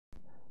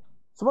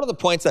So one of the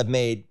points I've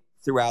made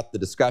throughout the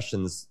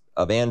discussions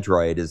of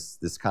Android is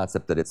this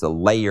concept that it's a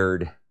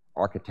layered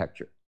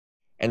architecture.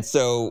 And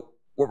so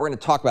what we're going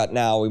to talk about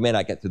now, we may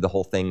not get through the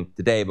whole thing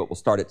today, but we'll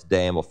start it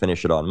today and we'll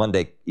finish it on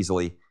Monday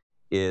easily,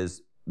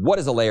 is what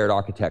is a layered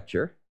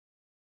architecture?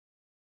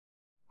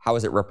 How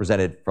is it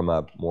represented from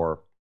a more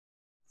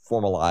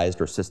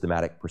formalized or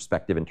systematic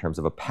perspective in terms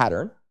of a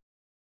pattern?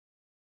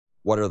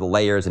 What are the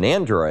layers in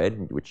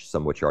Android, which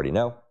some of which you already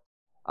know?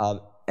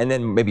 And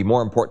then maybe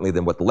more importantly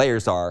than what the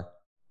layers are,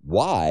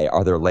 why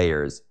are there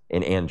layers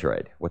in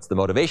Android? What's the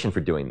motivation for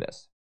doing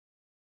this?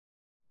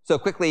 So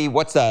quickly,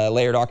 what's a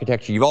layered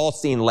architecture? You've all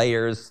seen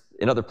layers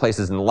in other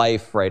places in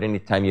life, right?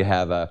 Anytime you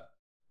have a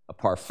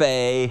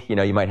parfait,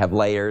 you might have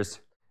layers.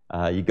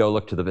 You go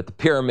look at the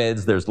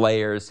pyramids, there's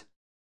layers.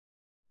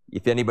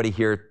 If anybody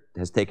here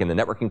has taken the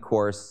networking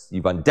course,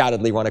 you've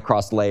undoubtedly run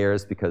across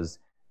layers because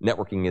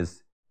networking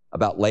is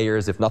about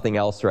layers, if nothing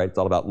else, right? It's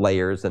all about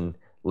layers and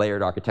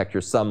layered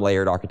architectures. Some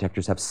layered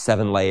architectures have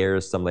 7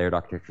 layers, some layered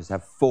architectures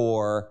have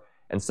 4,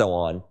 and so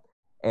on.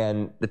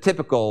 And the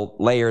typical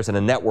layers in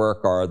a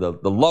network are the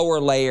lower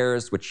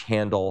layers, which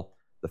handle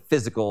the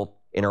physical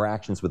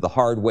interactions with the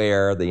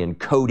hardware, the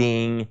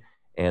encoding,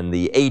 and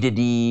the A to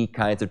D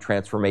kinds of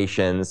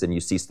transformations. And you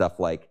see stuff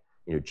like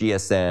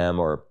GSM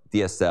or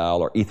DSL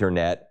or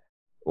Ethernet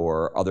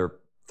or other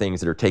things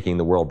that are taking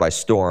the world by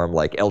storm,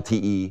 like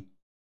LTE.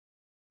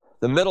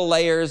 The middle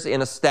layers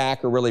in a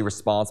stack are really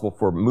responsible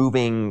for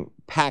moving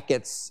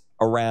packets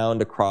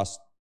around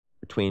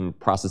between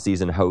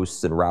processes and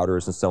hosts and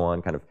routers and so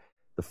on, kind of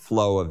the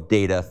flow of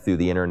data through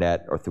the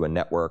internet or through a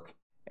network,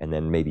 and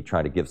then maybe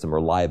try to give some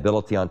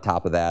reliability on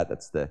top of that.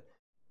 That's the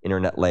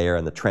internet layer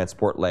and the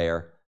transport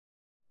layer.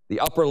 The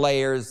upper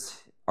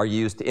layers are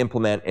used to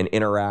implement and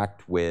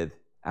interact with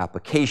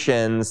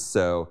applications,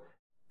 so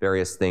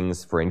various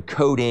things for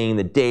encoding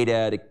the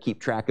data, to keep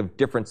track of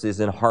differences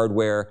in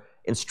hardware,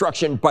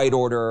 instruction byte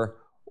order,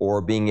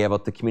 or being able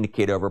to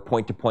communicate over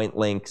point-to-point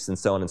links, and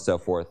so on and so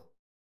forth.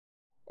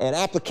 And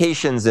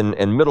applications and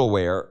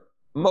middleware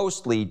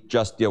mostly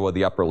just deal with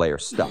the upper layer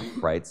stuff,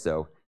 right?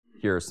 So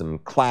here are some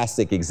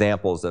classic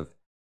examples of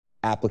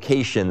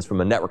applications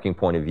from a networking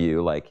point of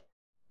view, like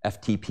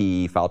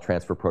FTP, File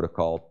Transfer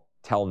Protocol,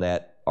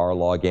 Telnet,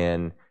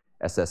 RLogin,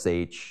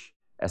 SSH,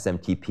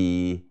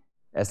 SMTP,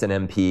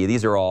 SNMP.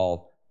 These are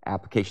all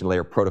application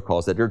layer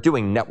protocols that are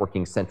doing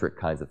networking-centric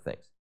kinds of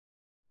things.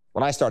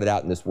 When I started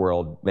out in this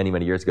world many,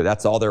 many years ago,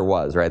 that's all there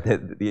was, right?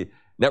 The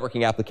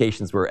networking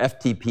applications were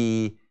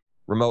FTP,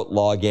 remote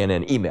login,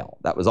 and email.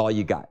 That was all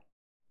you got.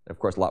 And of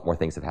course, a lot more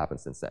things have happened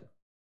since then.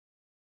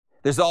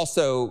 There's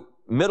also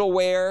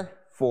middleware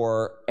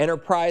for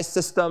enterprise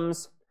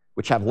systems,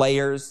 which have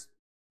layers,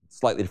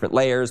 slightly different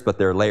layers, but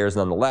they're layers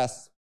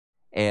nonetheless.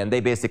 And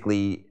they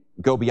basically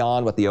go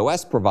beyond what the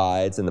OS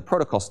provides and the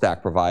protocol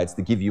stack provides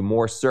to give you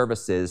more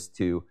services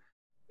to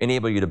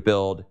enable you to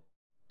build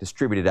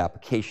distributed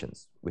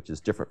applications, which is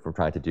different from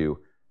trying to do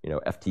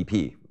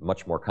FTP,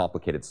 much more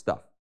complicated stuff.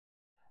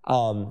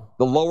 The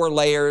lower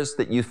layers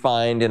that you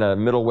find in a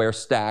middleware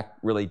stack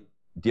really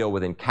deal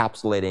with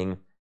encapsulating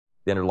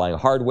the underlying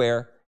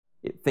hardware.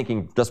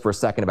 Thinking just for a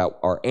second about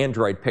our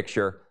Android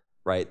picture,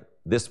 right?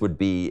 This would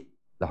be,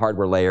 the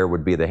hardware layer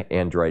would be the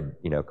Android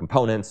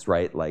components,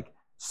 right? Like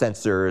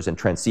sensors and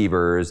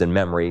transceivers and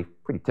memory,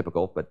 pretty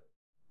typical, but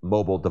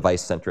mobile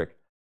device-centric.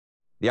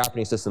 The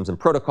operating systems and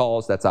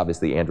protocols, that's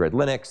obviously Android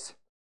Linux.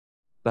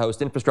 The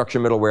host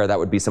infrastructure middleware, that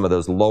would be some of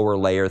those lower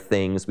layer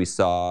things we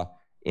saw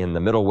in the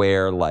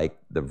middleware, like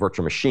the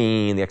virtual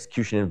machine, the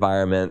execution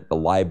environment, the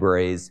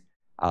libraries,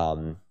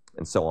 and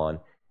so on.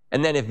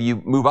 And then if you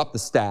move up the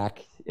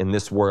stack in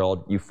this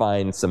world, you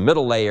find some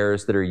middle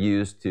layers that are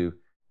used to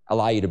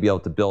allow you to be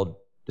able to build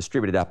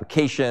distributed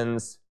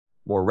applications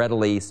more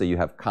readily. So you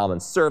have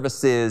common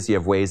services, you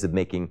have ways of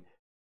making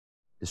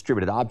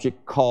distributed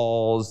object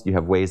calls, you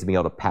have ways of being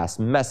able to pass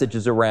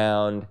messages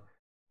around,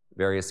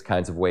 various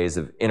kinds of ways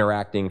of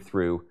interacting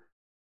through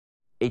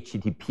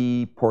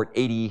HTTP port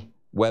 80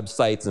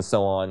 websites and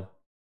so on.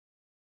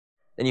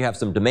 Then you have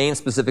some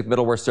domain-specific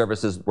middleware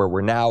services where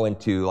we're now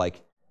into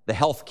like the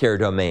healthcare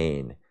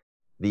domain,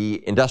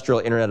 the industrial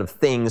Internet of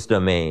Things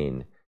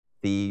domain,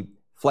 the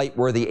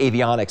flight-worthy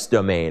avionics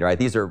domain, right?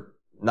 These are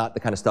not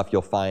the kind of stuff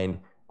you'll find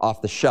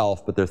off the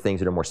shelf, but they're things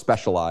that are more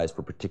specialized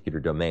for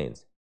particular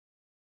domains.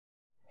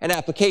 And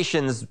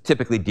applications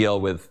typically deal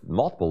with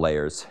multiple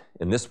layers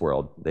in this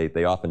world.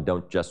 They often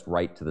don't just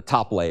write to the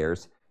top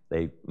layers.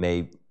 They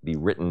may be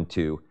written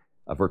to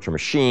a virtual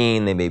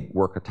machine. They may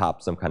work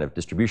atop some kind of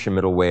distribution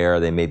middleware.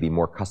 They may be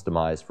more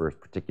customized for a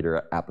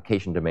particular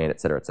application domain,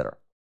 et cetera, et cetera.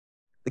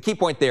 The key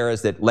point there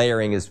is that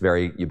layering is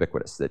very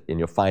ubiquitous, and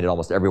you'll find it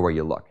almost everywhere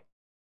you look.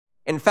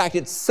 In fact,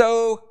 it's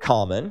so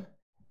common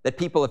that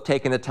people have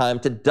taken the time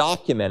to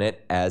document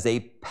it as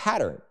a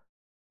pattern.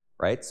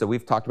 Right? So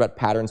we've talked about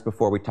patterns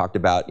before. We talked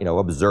about,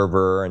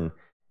 observer, and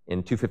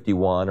in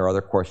 251 or other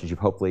courses you've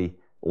hopefully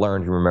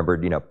learned and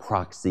remembered,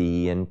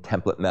 proxy and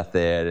template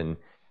method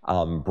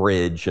and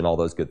bridge and all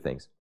those good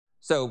things.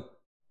 So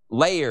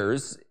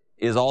layers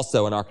is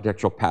also an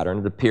architectural pattern.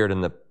 It appeared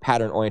in the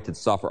Pattern-Oriented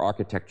Software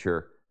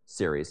Architecture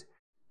series.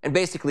 And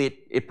basically,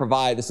 it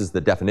provides, this is the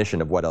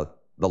definition of what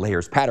the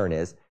layers pattern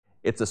is.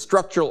 It's a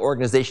structural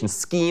organization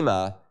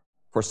schema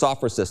for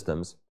software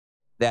systems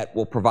that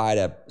will provide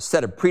a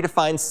set of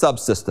predefined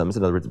subsystems,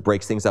 in other words, it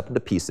breaks things up into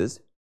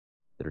pieces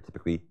that are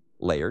typically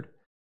layered,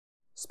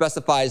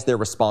 specifies their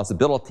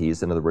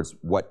responsibilities, in other words,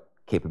 what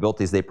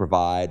capabilities they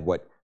provide,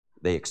 what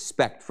they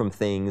expect from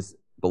things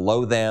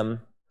below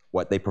them,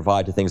 what they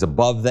provide to things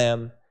above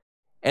them.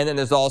 And then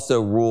there's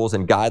also rules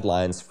and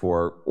guidelines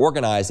for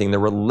organizing the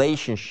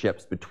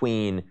relationships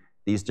between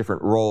these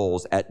different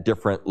roles at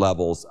different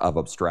levels of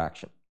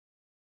abstraction.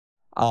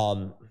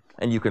 And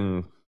you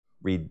can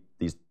read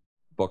these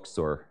books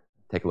or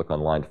take a look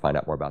online to find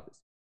out more about this.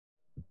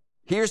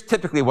 Here's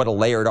typically what a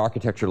layered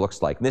architecture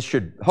looks like. And this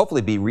should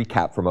hopefully be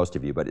recap for most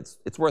of you, but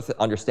it's worth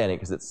understanding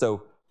because it's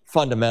so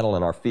fundamental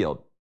in our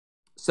field.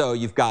 So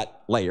you've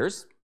got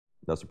layers,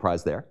 no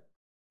surprise there.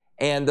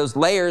 And those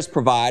layers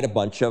provide a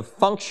bunch of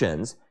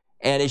functions.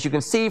 And as you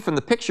can see from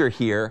the picture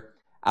here,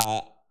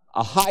 a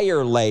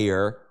higher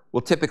layer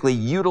will typically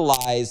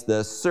utilize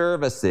the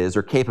services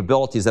or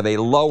capabilities of a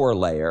lower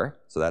layer.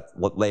 So that's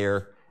what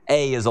layer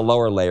A is a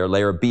lower layer,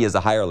 layer B is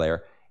a higher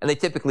layer. And they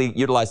typically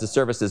utilize the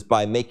services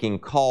by making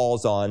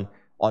calls on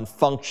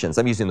functions.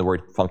 I'm using the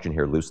word function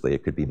here loosely.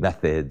 It could be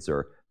methods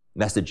or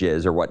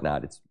messages or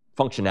whatnot. It's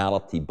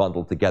functionality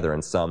bundled together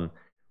in some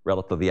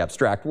relatively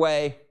abstract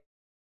way.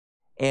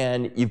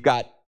 And you've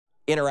got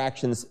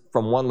interactions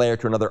from one layer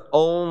to another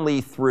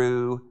only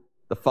through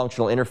the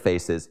functional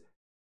interfaces,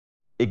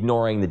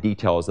 ignoring the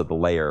details of the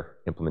layer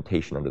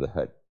implementation under the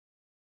hood.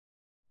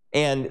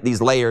 And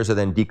these layers are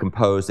then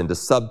decomposed into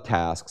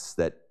subtasks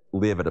that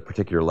live at a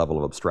particular level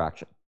of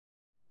abstraction.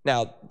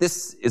 Now,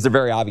 this is a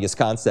very obvious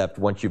concept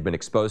once you've been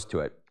exposed to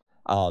it.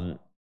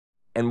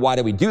 And why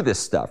do we do this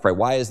stuff, right?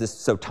 Why is this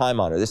so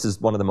time-honored? This is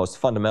one of the most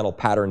fundamental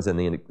patterns in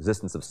the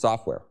existence of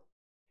software.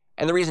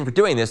 And the reason for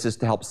doing this is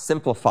to help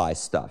simplify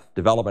stuff,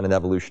 development and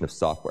evolution of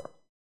software.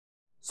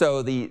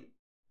 So the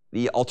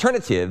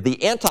alternative,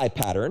 the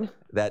anti-pattern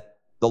that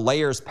the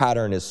layers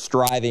pattern is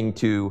striving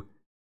to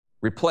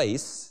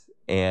replace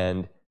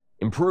and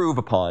improve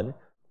upon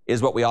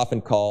is what we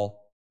often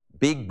call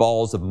big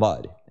balls of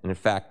mud. And in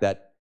fact,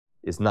 that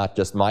is not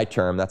just my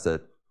term, that's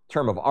a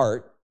term of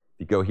art.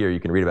 If you go here, you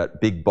can read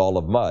about big ball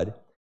of mud.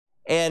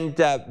 And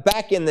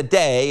back in the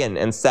day,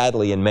 and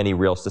sadly in many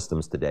real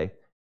systems today,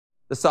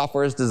 the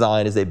software is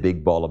designed as a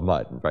big ball of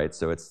mud, right?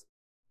 So it's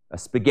a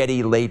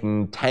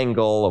spaghetti-laden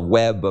tangle, a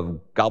web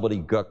of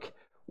gobbledygook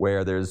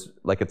where there's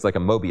it's like a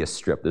Mobius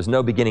strip. There's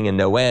no beginning and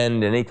no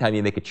end, and anytime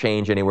you make a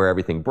change anywhere,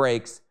 everything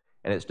breaks,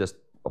 and it's just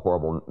a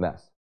horrible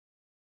mess.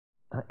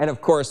 And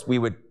of course, we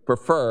would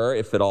prefer,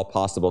 if at all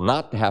possible,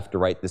 not to have to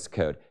write this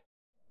code.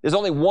 There's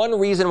only one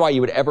reason why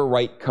you would ever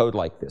write code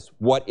like this.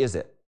 What is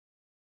it?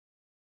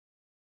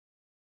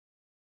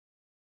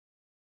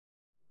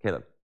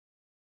 Caleb.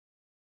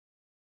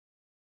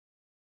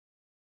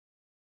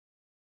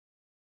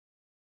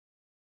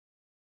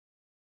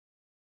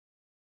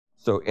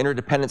 So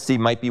interdependency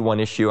might be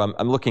one issue.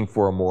 I'm looking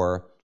for a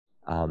more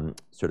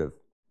sort of,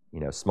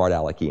 smart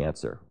alecky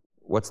answer.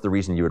 What's the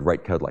reason you would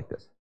write code like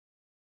this?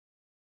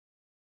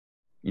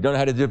 You don't know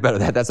how to do it better.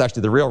 That's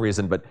actually the real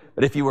reason. But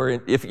if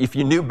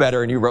you knew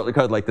better and you wrote the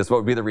code like this, what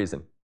would be the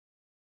reason?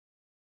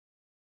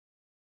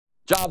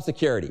 Job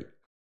security.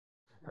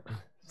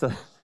 So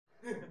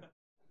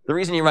the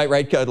reason you might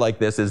write code like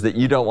this is that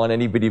you don't want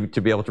anybody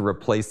to be able to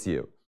replace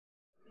you.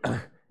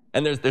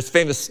 And there's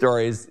famous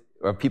stories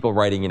of people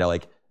writing,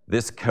 like,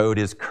 this code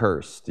is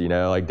cursed,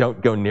 like,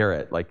 don't go near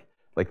it, like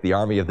the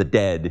army of the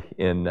dead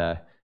in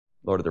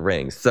Lord of the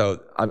Rings.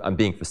 So I'm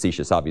being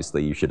facetious,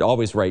 obviously. You should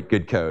always write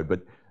good code,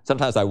 but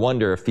sometimes I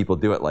wonder if people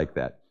do it like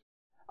that.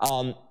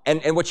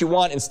 And what you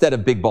want instead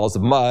of big balls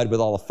of mud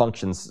with all the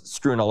functions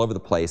strewn all over the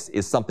place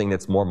is something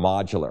that's more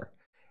modular.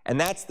 And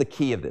that's the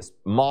key of this,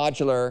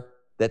 modular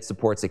that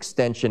supports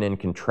extension and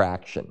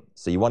contraction.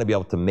 So you want to be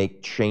able to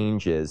make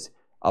changes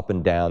up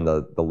and down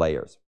the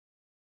layers.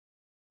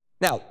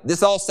 Now,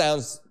 this all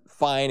sounds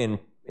fine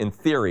in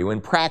theory.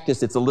 In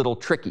practice, it's a little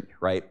tricky,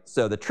 right?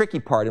 So the tricky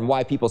part and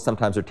why people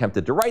sometimes are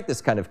tempted to write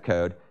this kind of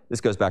code, this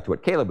goes back to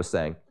what Caleb was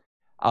saying,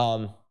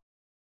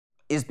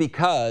 is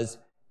because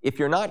if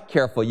you're not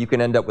careful, you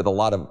can end up with a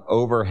lot of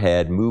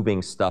overhead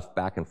moving stuff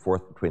back and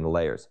forth between the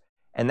layers.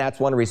 And that's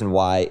one reason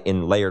why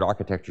in layered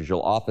architectures,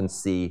 you'll often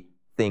see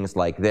things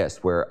like this,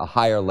 where a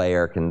higher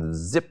layer can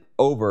zip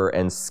over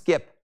and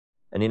skip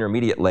an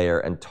intermediate layer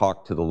and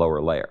talk to the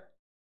lower layer.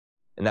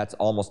 And that's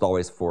almost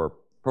always for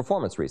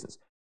performance reasons.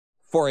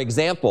 For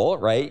example,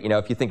 right,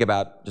 if you think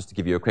about, just to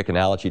give you a quick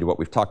analogy to what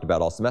we've talked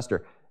about all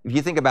semester, if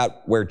you think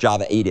about where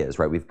Java 8 is,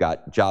 right, we've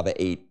got Java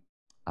 8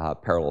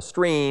 parallel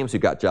streams,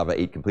 we've got Java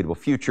 8 completable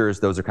futures.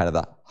 Those are kind of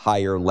the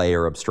higher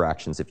layer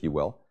abstractions, if you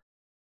will.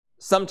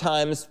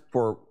 Sometimes,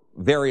 for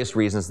various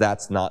reasons,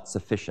 that's not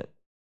sufficient.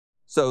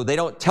 So they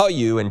don't tell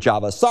you in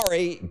Java,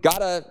 sorry,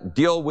 gotta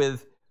deal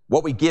with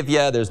what we give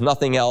you. There's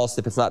nothing else.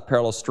 If it's not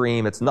parallel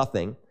stream, it's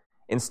nothing.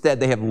 Instead,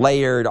 they have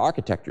layered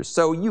architectures.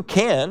 So you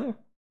can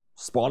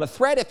spawn a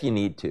thread if you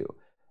need to.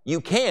 You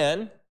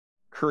can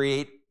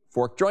create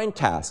fork join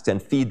tasks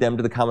and feed them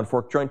to the common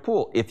fork join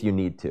pool if you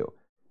need to.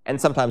 And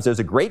sometimes there's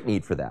a great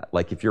need for that.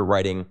 Like if you're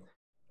writing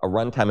a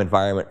runtime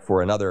environment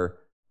for another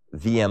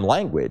VM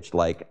language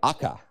like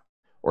Akka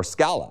or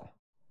Scala,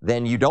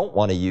 then you don't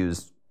want to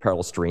use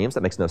parallel streams.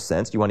 That makes no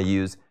sense. You want to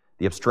use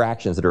the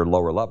abstractions that are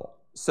lower level.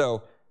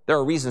 So there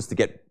are reasons to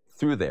get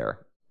through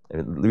there,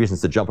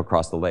 reasons to jump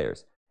across the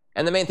layers.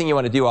 And the main thing you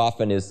want to do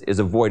often is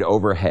avoid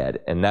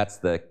overhead, and that's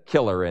the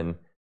killer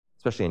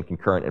especially in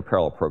concurrent and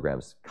parallel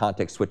programs.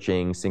 Context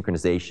switching,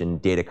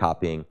 synchronization, data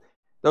copying.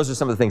 Those are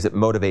some of the things that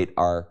motivate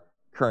our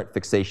current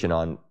fixation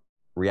on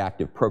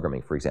reactive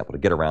programming, for example, to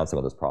get around some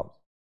of those problems.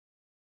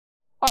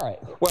 All right,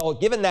 well,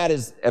 given that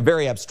is a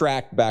very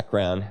abstract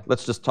background,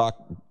 let's just talk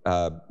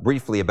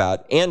briefly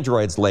about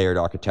Android's layered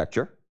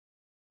architecture.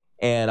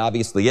 And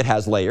obviously it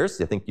has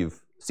layers. I think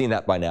you've seen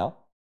that by now.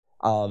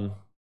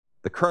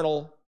 The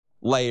kernel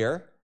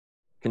layer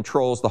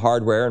controls the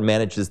hardware and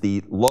manages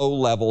the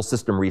low-level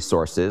system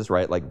resources,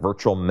 right, like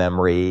virtual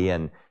memory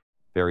and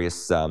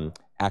various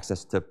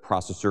access to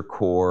processor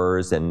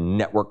cores and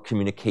network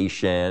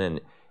communication,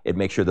 and it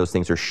makes sure those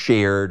things are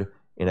shared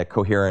in a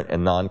coherent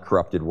and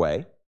non-corrupted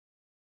way.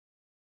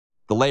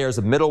 The layers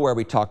of middleware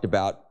we talked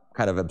about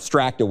kind of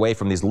abstract away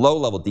from these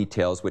low-level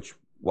details, which,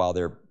 while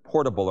they're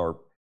portable, are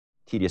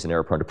tedious and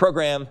error-prone to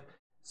program,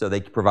 so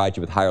they provide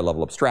you with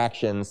higher-level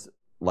abstractions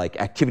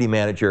like activity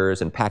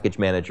managers and package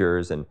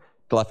managers and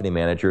telephony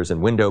managers and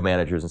window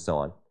managers and so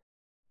on.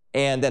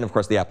 And then, of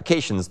course, the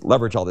applications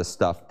leverage all this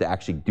stuff to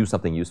actually do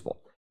something useful.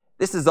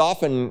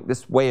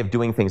 This way of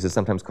doing things is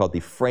sometimes called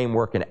the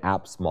framework and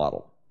apps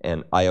model.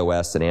 And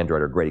iOS and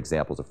Android are great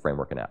examples of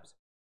framework and apps.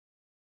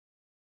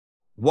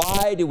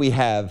 Why do we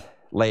have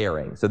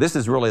layering? So this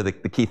is really the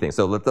key thing.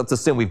 So let's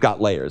assume we've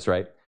got layers,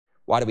 right?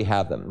 Why do we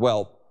have them?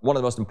 Well, one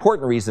of the most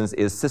important reasons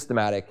is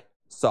systematic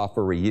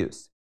software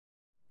reuse.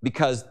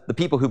 Because the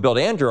people who built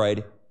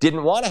Android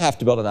didn't want to have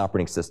to build an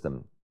operating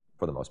system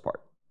for the most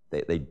part.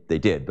 They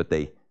did, but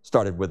they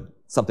started with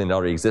something that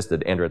already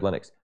existed, Android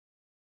Linux.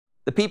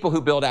 The people who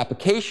build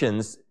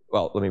applications,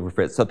 well, let me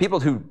rephrase. So the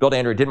people who built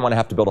Android didn't want to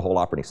have to build a whole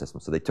operating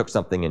system, so they took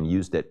something and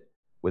used it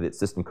with its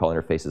system call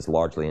interfaces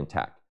largely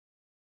intact.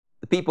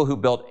 The people who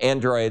built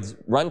Android's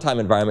runtime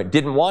environment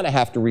didn't want to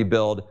have to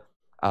rebuild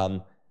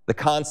the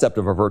concept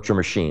of a virtual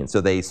machine, so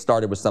they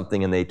started with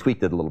something and they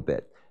tweaked it a little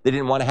bit. They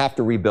didn't want to have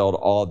to rebuild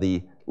all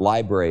the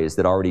libraries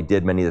that already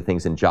did many of the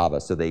things in Java,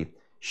 so they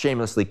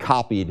shamelessly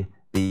copied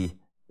the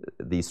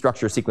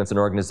structure, sequence, and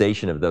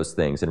organization of those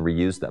things and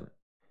reused them.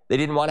 They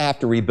didn't want to have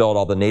to rebuild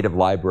all the native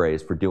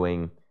libraries for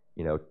doing,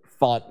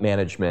 font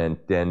management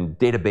and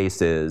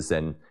databases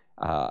and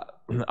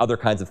other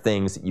kinds of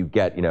things that you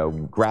get,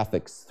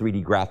 graphics,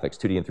 3D graphics,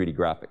 2D and 3D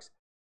graphics.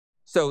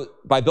 So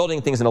by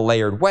building things in a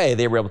layered way,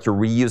 they were able to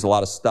reuse a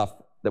lot of stuff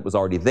that was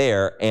already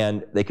there,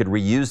 and they could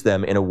reuse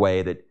them in a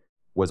way that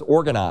was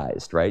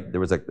organized, right? There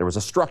was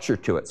a structure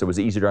to it, so it was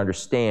easier to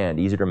understand,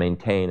 easier to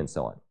maintain, and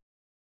so on.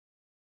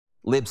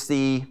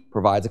 libc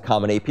provides a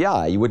common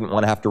API. You wouldn't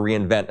want to have to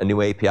reinvent a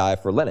new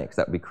API for Linux.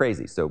 That would be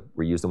crazy, so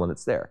reuse the one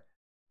that's there.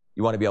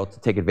 You want to be able to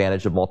take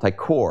advantage of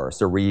multi-core,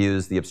 so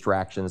reuse the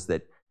abstractions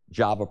that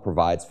Java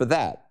provides for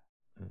that,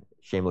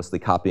 shamelessly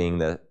copying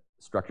the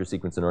structure,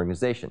 sequence, and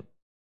organization.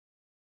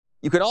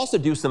 You can also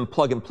do some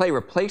plug-and-play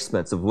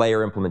replacements of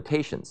layer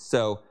implementations.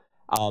 So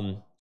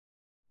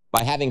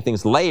by having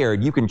things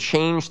layered, you can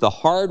change the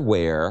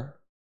hardware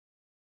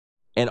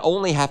and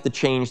only have to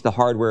change the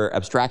hardware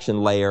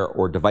abstraction layer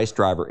or device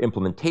driver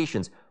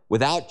implementations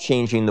without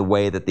changing the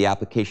way that the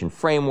application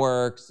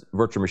frameworks,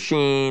 virtual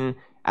machine,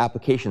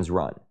 applications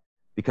run,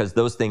 because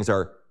those things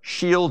are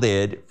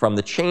shielded from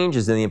the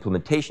changes in the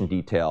implementation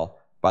detail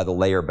by the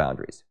layer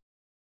boundaries.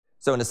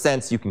 So in a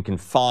sense, you can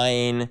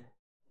confine,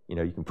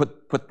 you can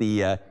put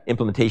the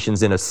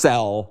implementations in a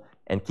cell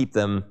and keep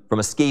them from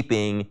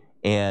escaping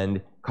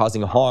and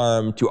causing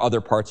harm to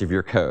other parts of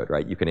your code,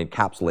 right? You can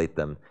encapsulate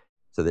them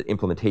so that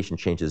implementation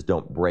changes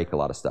don't break a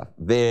lot of stuff.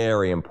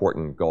 Very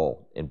important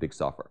goal in big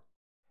software.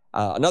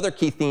 Another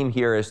key theme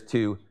here is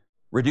to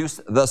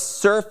reduce the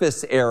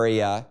surface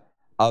area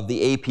of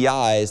the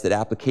APIs that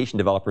application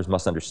developers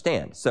must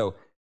understand. So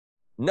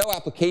no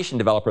application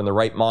developer in the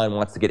right mind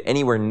wants to get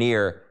anywhere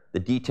near the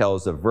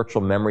details of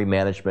virtual memory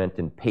management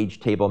and page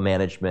table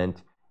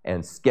management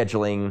and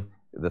scheduling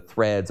the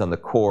threads on the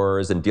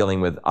cores and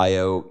dealing with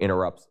I/O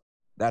interrupts.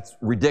 That's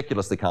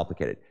ridiculously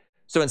complicated.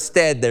 So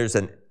instead, there's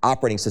an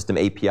operating system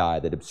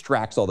API that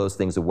abstracts all those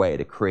things away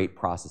to create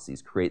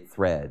processes, create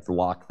threads,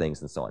 lock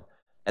things, and so on.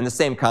 And the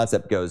same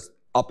concept goes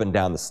up and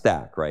down the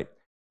stack, right?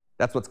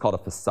 That's what's called a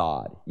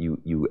facade.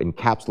 You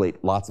encapsulate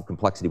lots of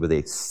complexity with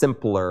a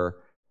simpler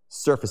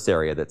surface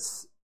area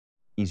that's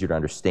easier to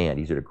understand,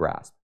 easier to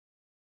grasp.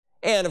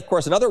 And of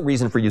course, another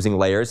reason for using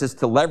layers is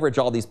to leverage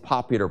all these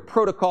popular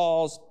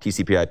protocols,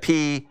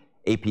 TCP/IP,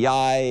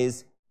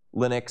 APIs,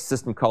 Linux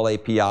System Call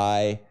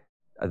API,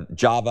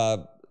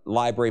 Java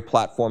Library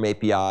Platform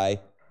API,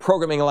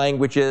 programming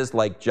languages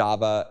like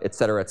Java, et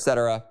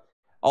cetera,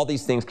 All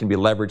these things can be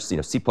leveraged,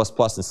 C++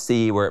 and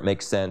C where it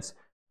makes sense.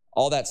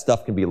 All that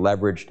stuff can be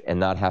leveraged and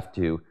not have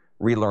to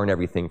relearn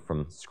everything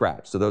from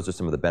scratch. So those are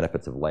some of the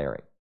benefits of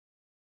layering.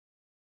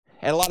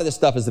 And a lot of this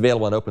stuff is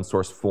available in open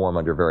source form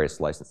under various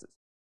licenses.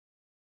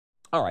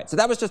 All right, so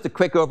that was just a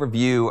quick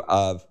overview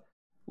of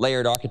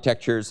layered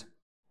architectures.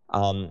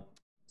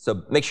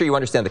 So make sure you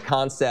understand the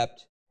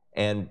concept,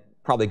 and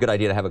probably a good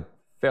idea to have a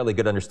fairly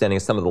good understanding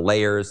of some of the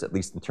layers, at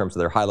least in terms of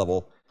their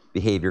high-level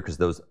behavior, because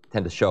those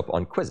tend to show up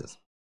on quizzes.